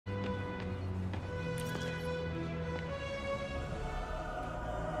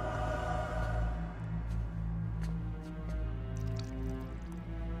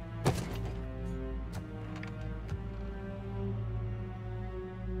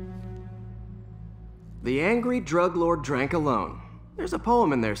The angry drug lord drank alone. There's a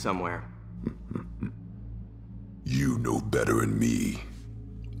poem in there somewhere. You know better than me.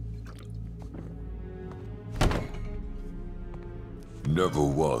 Never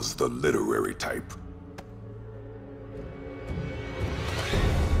was the literary type.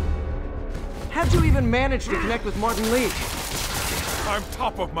 How'd you even manage to connect with Martin Lee? I'm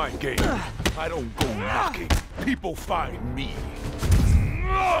top of my game. I don't go knocking. People find me.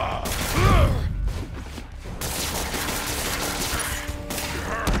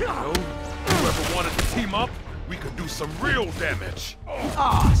 No? Whoever wanted to team up, we could do some real damage.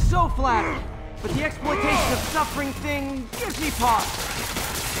 Ah, so flattered. But the exploitation of suffering thing gives me pause.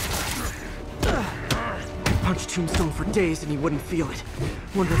 I punched Tombstone for days and he wouldn't feel it.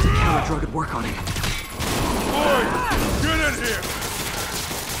 Wonder if the counter drug would work on him. Boy, get in here!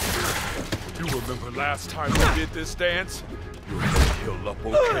 You remember last time we did this dance? You had to heal up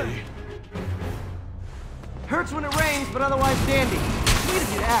okay. Hurts when it rains, but otherwise dandy. Sweet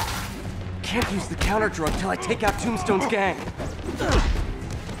of you to ask. Can't use the counter drug till I take out Tombstone's gang.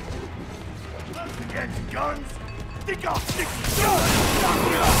 Against guns? Stick off, stick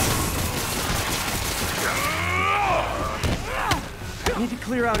I need to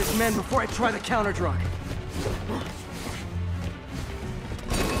clear out his men before I try the counter drug.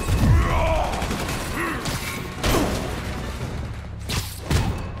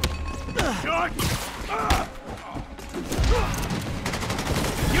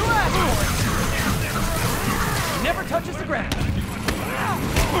 You asked for it! He never touches the ground.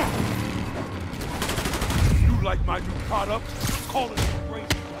 You like my new product? Call it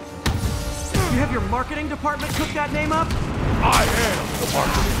great. You have your marketing department cook that name up? I am the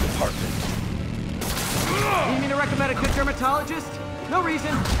marketing department. Need me to recommend a good dermatologist? No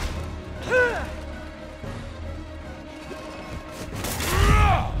reason.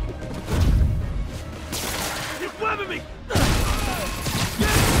 He's grabbing me!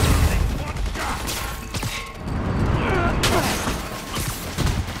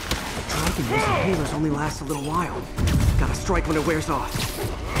 Drug and most healers only last a little while. Gotta strike when it wears off.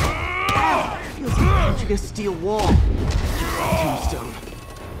 Ow! Feels like punching a steel wall. Tombstone.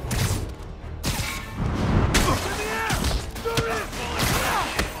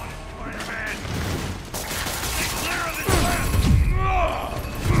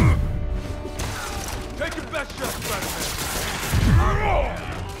 Take your best shot, Spider-Man.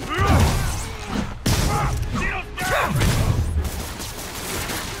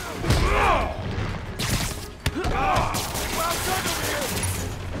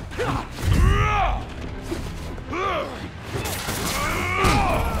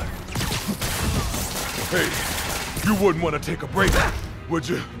 Hey, you wouldn't want to take a break, would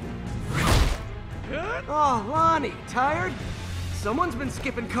you? Oh, Lonnie, tired? Someone's been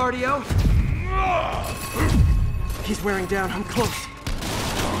skipping cardio. He's wearing down. I'm close.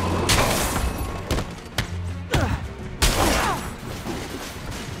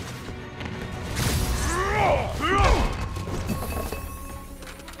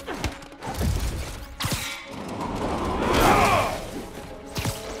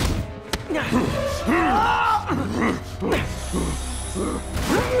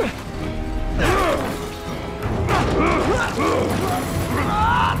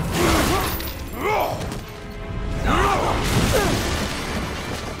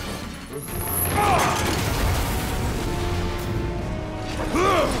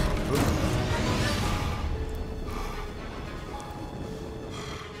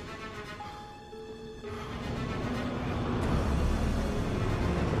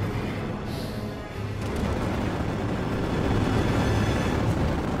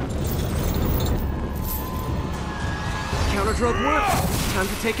 Counter drug works. Time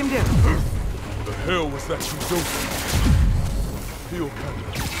to take him down. What the hell was that you doing? Feel kinda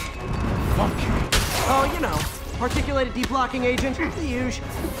funky. Oh, you know, articulated deblocking agent, the usual.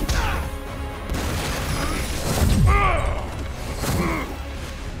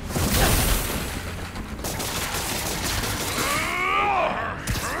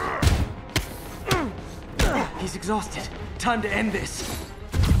 He's exhausted. Time to end this.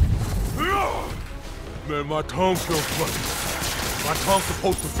 Man, my tongue feels funny. My tongue's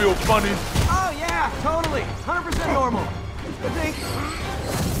supposed to feel funny. Oh yeah, totally. 100% normal. I think.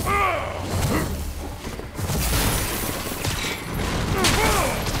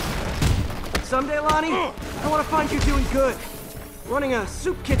 Someday, Lonnie, I want to find you doing good. Running a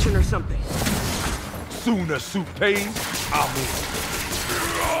soup kitchen or something. Soon as soup pays, I'm in.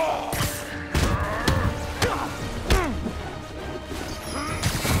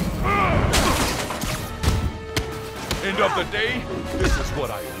 End of the day, this is what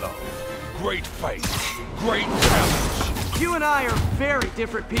I love. Great fight. Great challenge. You and I are very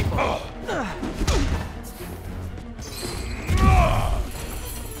different people.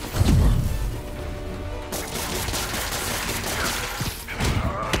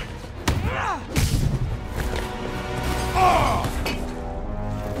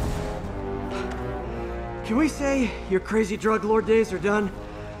 Can we say your crazy drug lord days are done?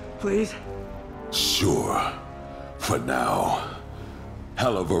 Please? Sure. For now.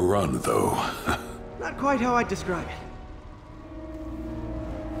 Hell of a run, though. Not quite how I'd describe it.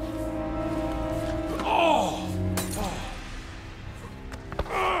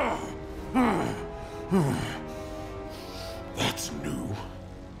 That's new.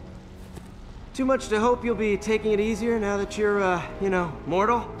 Too much to hope you'll be taking it easier now that you're,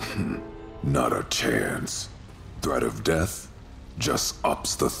 mortal? Not a chance. Threat of death just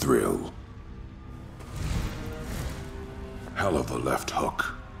ups the thrill. Hell of a left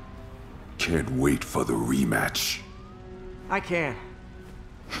hook. Can't wait for the rematch. I can.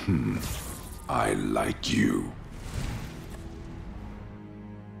 I like you.